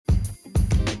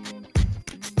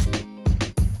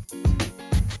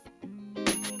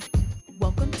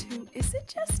Is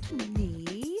it just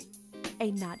me?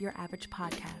 A Not Your Average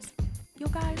podcast. Yo,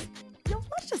 guys,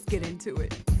 let's just get into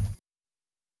it.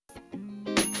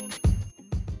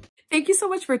 Thank you so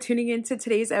much for tuning in to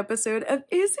today's episode of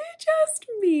Is It Just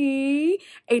Me?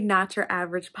 A Not Your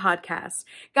Average podcast.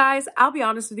 Guys, I'll be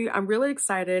honest with you, I'm really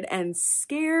excited and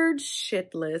scared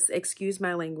shitless, excuse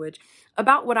my language,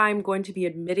 about what I'm going to be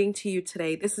admitting to you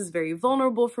today. This is very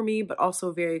vulnerable for me, but also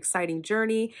a very exciting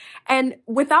journey. And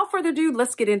without further ado,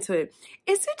 let's get into it.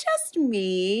 Is it just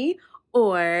me,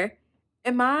 or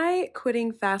am I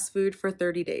quitting fast food for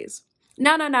 30 days?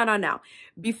 No.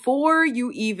 Before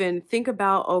you even think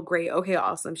about, oh, great, okay,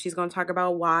 awesome, she's going to talk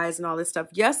about whys and all this stuff.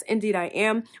 Yes, indeed I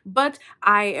am. But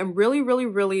I am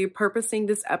really purposing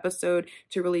this episode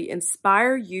to really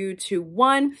inspire you to,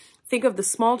 one, think of the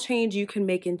small change you can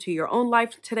make into your own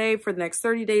life today for the next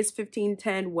 30 days, 15,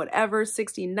 10, whatever,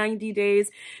 60, 90 days.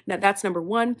 Now, that's number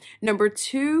one. Number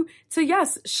two, to,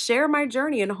 yes, share my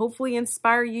journey and hopefully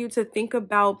inspire you to think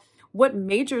about what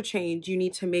major change you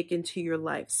need to make into your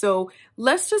life. So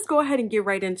let's just go ahead and get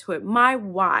right into it. My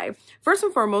why. First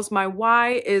and foremost, my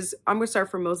why is, I'm going to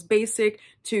start from most basic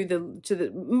to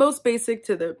the most basic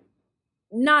to the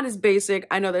not as basic.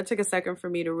 I know that took a second for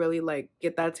me to really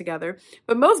get that together,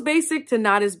 but most basic to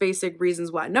not as basic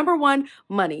reasons why. Number one,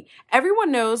 money.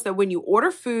 Everyone knows that when you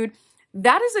order food,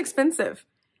 that is expensive.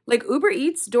 Like Uber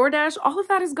Eats, DoorDash, all of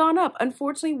that has gone up,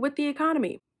 unfortunately, with the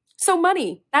economy. So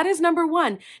money, that is number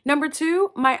one. Number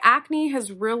two, my acne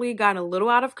has really gotten a little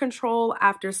out of control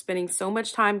after spending so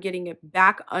much time getting it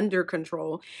back under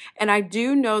control. And I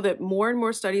do know that more and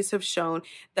more studies have shown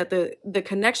that the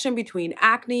connection between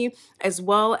acne as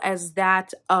well as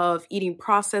that of eating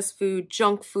processed food,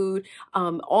 junk food,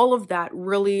 all of that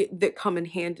really that come in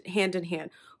hand in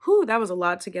hand. Whew, that was a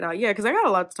lot to get out. Yeah, because I got a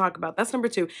lot to talk about. That's number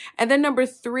two. And then number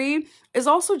three is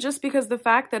also just because the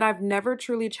fact that I've never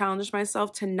truly challenged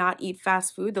myself to not eat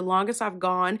fast food. The longest I've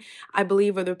gone, I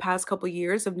believe, over the past couple of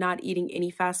years of not eating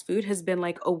any fast food has been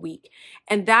like a week.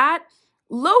 And that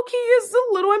low-key is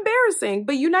a little embarrassing,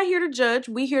 but you're not here to judge.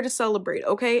 We here to celebrate,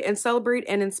 okay? And celebrate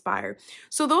and inspire.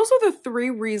 So those are the three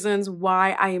reasons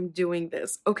why I am doing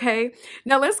this, okay?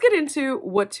 Now let's get into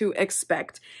what to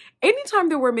expect. Anytime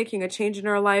that we're making a change in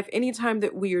our life, anytime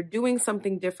that we are doing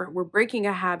something different, we're breaking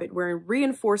a habit, we're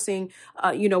reinforcing,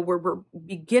 we're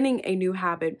beginning a new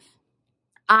habit,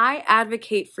 I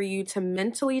advocate for you to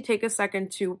mentally take a second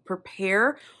to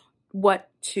prepare what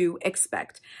to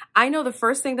expect. I know the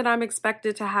first thing that I'm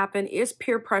expected to happen is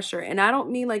peer pressure. And I don't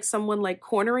mean like someone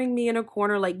cornering me in a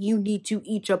corner, like you need to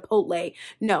eat Chipotle.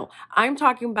 No, I'm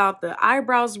talking about the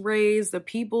eyebrows raised, the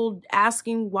people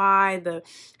asking why, the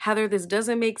Heather, this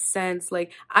doesn't make sense.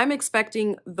 I'm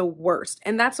expecting the worst.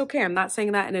 And that's okay. I'm not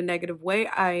saying that in a negative way.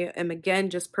 I am, again,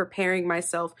 just preparing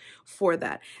myself for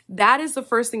that. That is the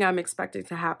first thing I'm expecting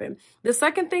to happen. The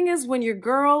second thing is when your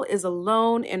girl is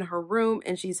alone in her room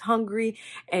and she's hungry,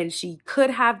 and she could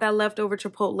have that leftover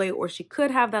Chipotle, or she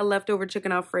could have that leftover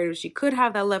chicken Alfredo, she could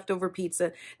have that leftover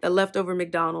pizza, that leftover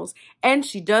McDonald's, and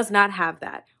she does not have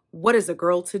that. What is a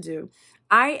girl to do?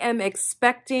 I am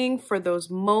expecting for those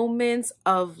moments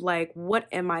of what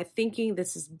am I thinking?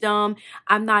 This is dumb.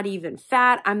 I'm not even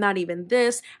fat. I'm not even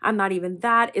this. I'm not even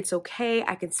that. It's okay.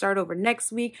 I can start over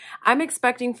next week. I'm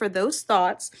expecting for those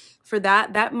thoughts, for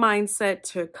that mindset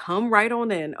to come right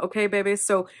on in. Okay, baby?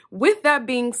 So with that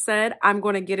being said, I'm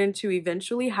going to get into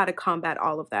eventually how to combat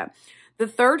all of that. The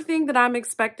third thing that I'm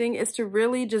expecting is to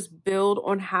really just build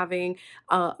on having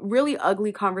really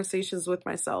ugly conversations with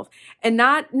myself, and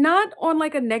not on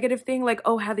a negative thing like,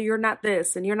 oh, Heather, you're not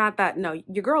this and you're not that. No,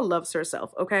 your girl loves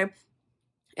herself, okay?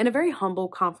 In a very humble,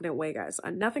 confident way, guys.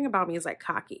 Nothing about me is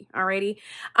cocky, alrighty?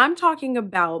 I'm talking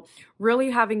about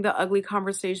really having the ugly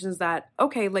conversations that,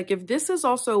 okay, if this is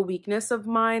also a weakness of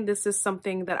mine, this is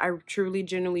something that I truly,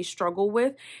 genuinely struggle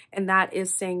with, and that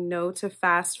is saying no to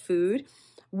fast food.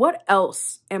 What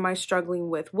else am I struggling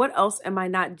with? What else am I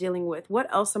not dealing with? What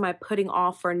else am I putting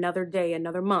off for another day,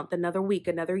 another month, another week,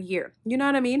 another year? You know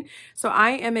what I mean? So I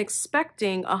am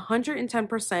expecting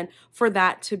 110% for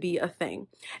that to be a thing.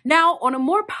 Now, on a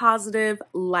more positive,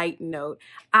 light note,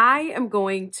 I am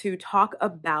going to talk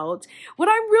about what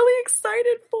I'm really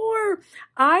excited for.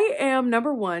 I am,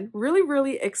 number one,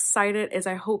 really excited, as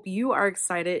I hope you are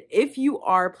excited if you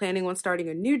are planning on starting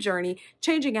a new journey,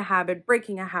 changing a habit,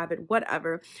 breaking a habit,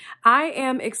 whatever. I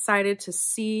am excited to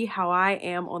see how I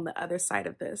am on the other side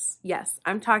of this. Yes,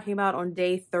 I'm talking about on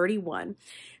day 31,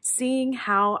 seeing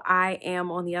how I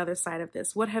am on the other side of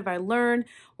this. What have I learned?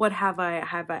 What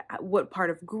what part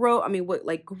of growth? I mean, what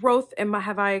like growth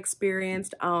have I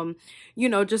experienced?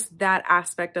 Just that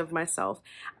aspect of myself.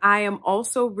 I am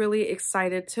also really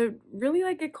excited to really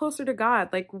like get closer to God.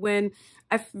 Like when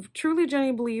truly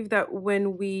genuinely believe that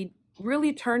when we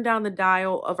really turn down the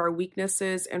dial of our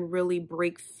weaknesses and really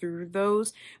break through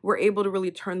those, we're able to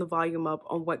really turn the volume up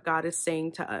on what God is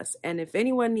saying to us. And if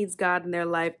anyone needs God in their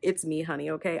life, it's me,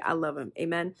 honey. Okay. I love him.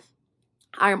 Amen.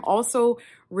 I am also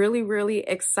really, really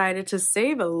excited to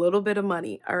save a little bit of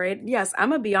money. All right. Yes,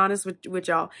 I'm going to be honest with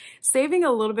y'all. Saving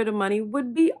a little bit of money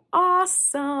would be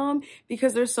awesome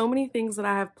because there's so many things that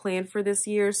I have planned for this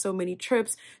year. So many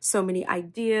trips, so many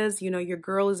ideas. Your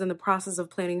girl is in the process of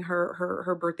planning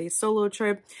her birthday solo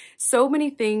trip. So many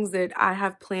things that I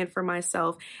have planned for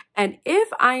myself. And if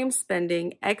I am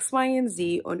spending X, Y, and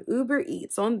Z on Uber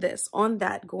Eats, on this, on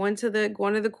that, going to the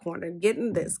corner,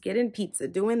 getting this, getting pizza,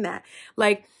 doing that,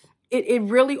 like it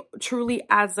really truly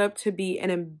adds up to be an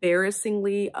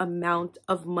embarrassingly amount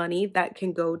of money that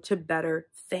can go to better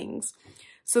things.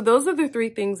 So those are the 3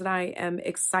 things that I am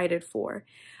excited for.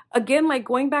 Again, like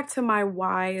going back to my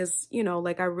why is,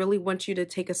 like I really want you to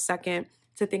take a second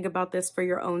to think about this for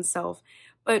your own self.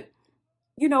 But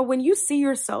when you see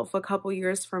yourself a couple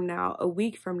years from now, a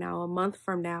week from now, a month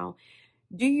from now,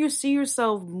 do you see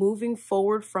yourself moving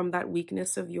forward from that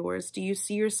weakness of yours? Do you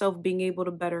see yourself being able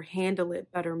to better handle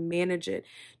it, better manage it?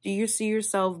 Do you see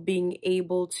yourself being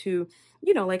able to,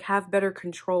 like have better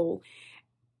control?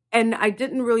 And I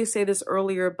didn't really say this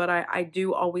earlier, but I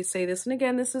do always say this. And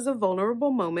again, this is a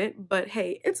vulnerable moment, but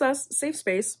hey, it's us, safe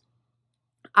space.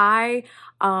 I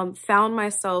found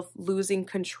myself losing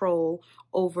control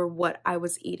over what I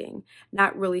was eating,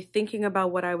 not really thinking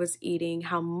about what I was eating,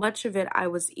 how much of it I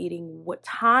was eating, what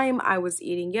time I was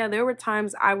eating. Yeah, there were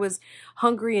times I was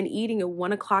hungry and eating at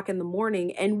 1 o'clock in the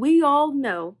morning, and we all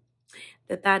know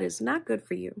that that is not good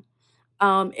for you.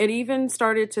 It even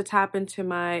started to tap into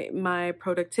my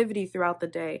productivity throughout the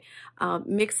day,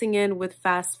 mixing in with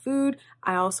fast food.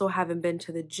 I also haven't been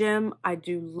to the gym. I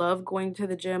do love going to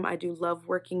the gym. I do love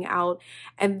working out.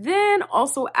 And then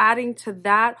also adding to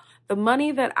that, the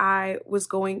money that was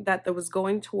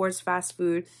going towards fast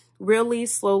food really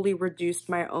slowly reduced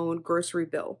my own grocery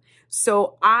bill.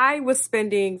 So I was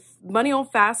spending money on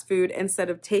fast food instead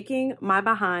of taking my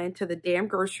behind to the damn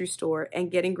grocery store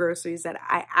and getting groceries that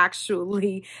I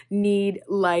actually need,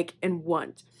 like, and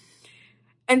want.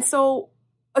 And so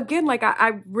again, like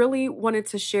I really wanted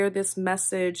to share this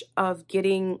message of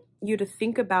getting you to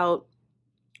think about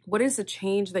what is a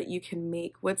change that you can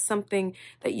make? What's something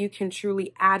that you can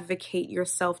truly advocate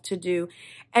yourself to do?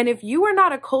 And if you are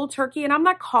not a cold turkey, and I'm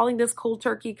not calling this cold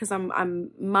turkey because I'm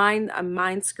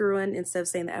mind screwing instead of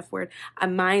saying the F word,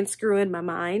 I'm mind screwing my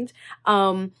mind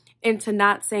into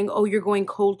not saying, oh, you're going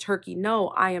cold turkey. No,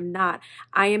 I am not.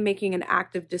 I am making an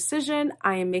active decision.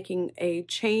 I am making a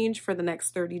change for the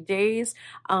next 30 days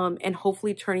and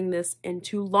hopefully turning this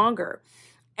into longer.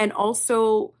 And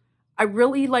also, I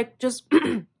really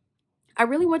I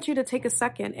really want you to take a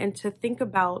second and to think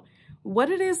about what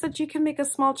it is that you can make a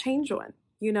small change on.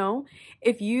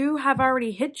 If you have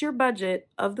already hit your budget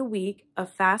of the week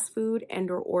of fast food and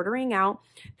or ordering out,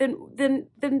 then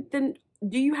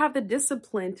do you have the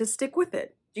discipline to stick with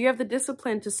it? Do you have the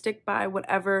discipline to stick by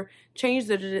whatever change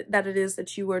that it is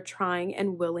that you are trying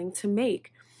and willing to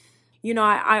make?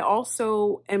 I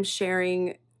also am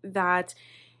sharing that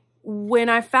when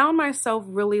I found myself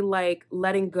really like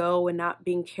letting go and not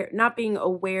being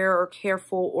aware or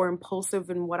careful or impulsive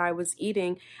in what I was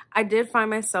eating, I did find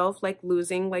myself like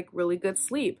losing like really good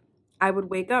sleep. I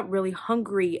would wake up really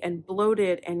hungry and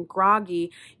bloated and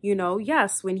groggy.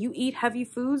 Yes, when you eat heavy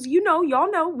foods,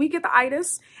 y'all know we get the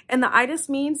itis, and the itis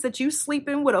means that you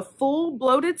sleeping with a full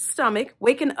bloated stomach,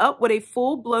 waking up with a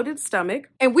full bloated stomach.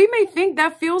 And we may think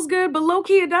that feels good, but low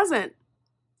key it doesn't.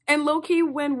 And low-key,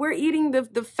 when we're eating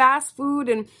the fast food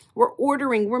and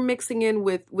we're mixing in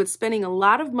with spending a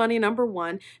lot of money, number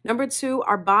one. Number two,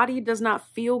 our body does not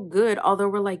feel good, although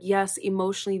we're like, yes,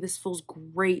 emotionally, this feels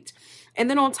great. And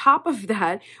then on top of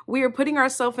that, we are putting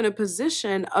ourselves in a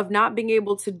position of not being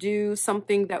able to do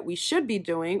something that we should be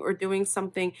doing or doing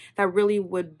something that really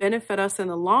would benefit us in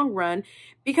the long run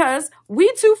because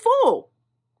we too full.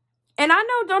 And I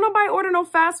know don't nobody order no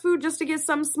fast food just to get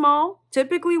something small.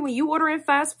 Typically, when you order in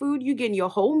fast food, you getting your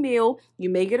whole meal. You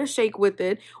may get a shake with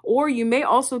it, or you may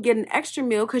also get an extra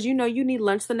meal because you need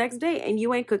lunch the next day and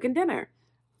you ain't cooking dinner.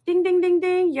 Ding, ding, ding,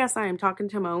 ding. Yes, I am talking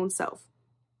to my own self.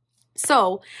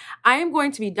 So I am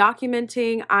going to be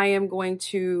documenting, I am going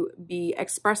to be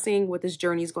expressing what this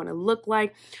journey is going to look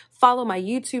like. Follow my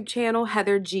YouTube channel,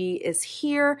 Heather G is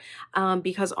here,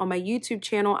 because on my YouTube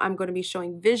channel, I'm going to be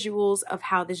showing visuals of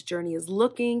how this journey is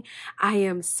looking. I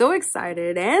am so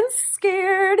excited and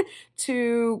scared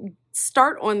to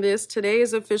start on this. Today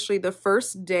is officially the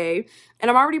first day,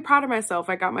 and I'm already proud of myself.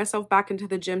 I got myself back into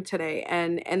the gym today,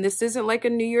 and this isn't like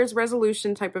a New Year's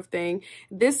resolution type of thing.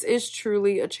 This is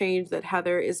truly a change that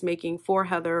Heather is making for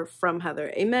Heather, from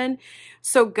Heather. Amen.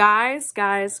 So guys,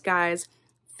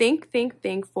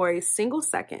 think for a single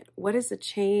second. What is a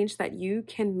change that you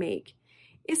can make?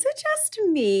 Is it just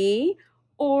me?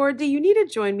 Or do you need to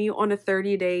join me on a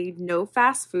 30-day no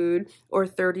fast food, or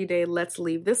 30-day let's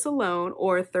leave this alone,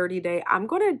 or a 30-day I'm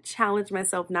going to challenge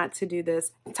myself not to do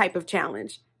this type of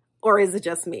challenge? Or is it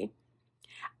just me?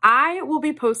 I will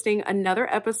be posting another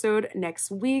episode next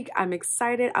week. I'm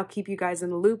excited. I'll keep you guys in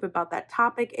the loop about that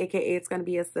topic, aka it's going to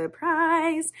be a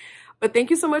surprise. But thank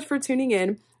you so much for tuning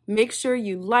in. Make sure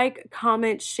you like,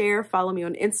 comment, share, follow me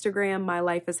on Instagram, My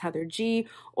Life is Heather G,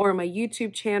 or my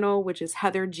YouTube channel, which is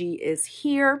Heather G is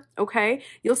here, okay?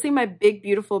 You'll see my big,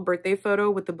 beautiful birthday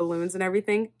photo with the balloons and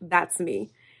everything. That's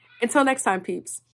me. Until next time, peeps.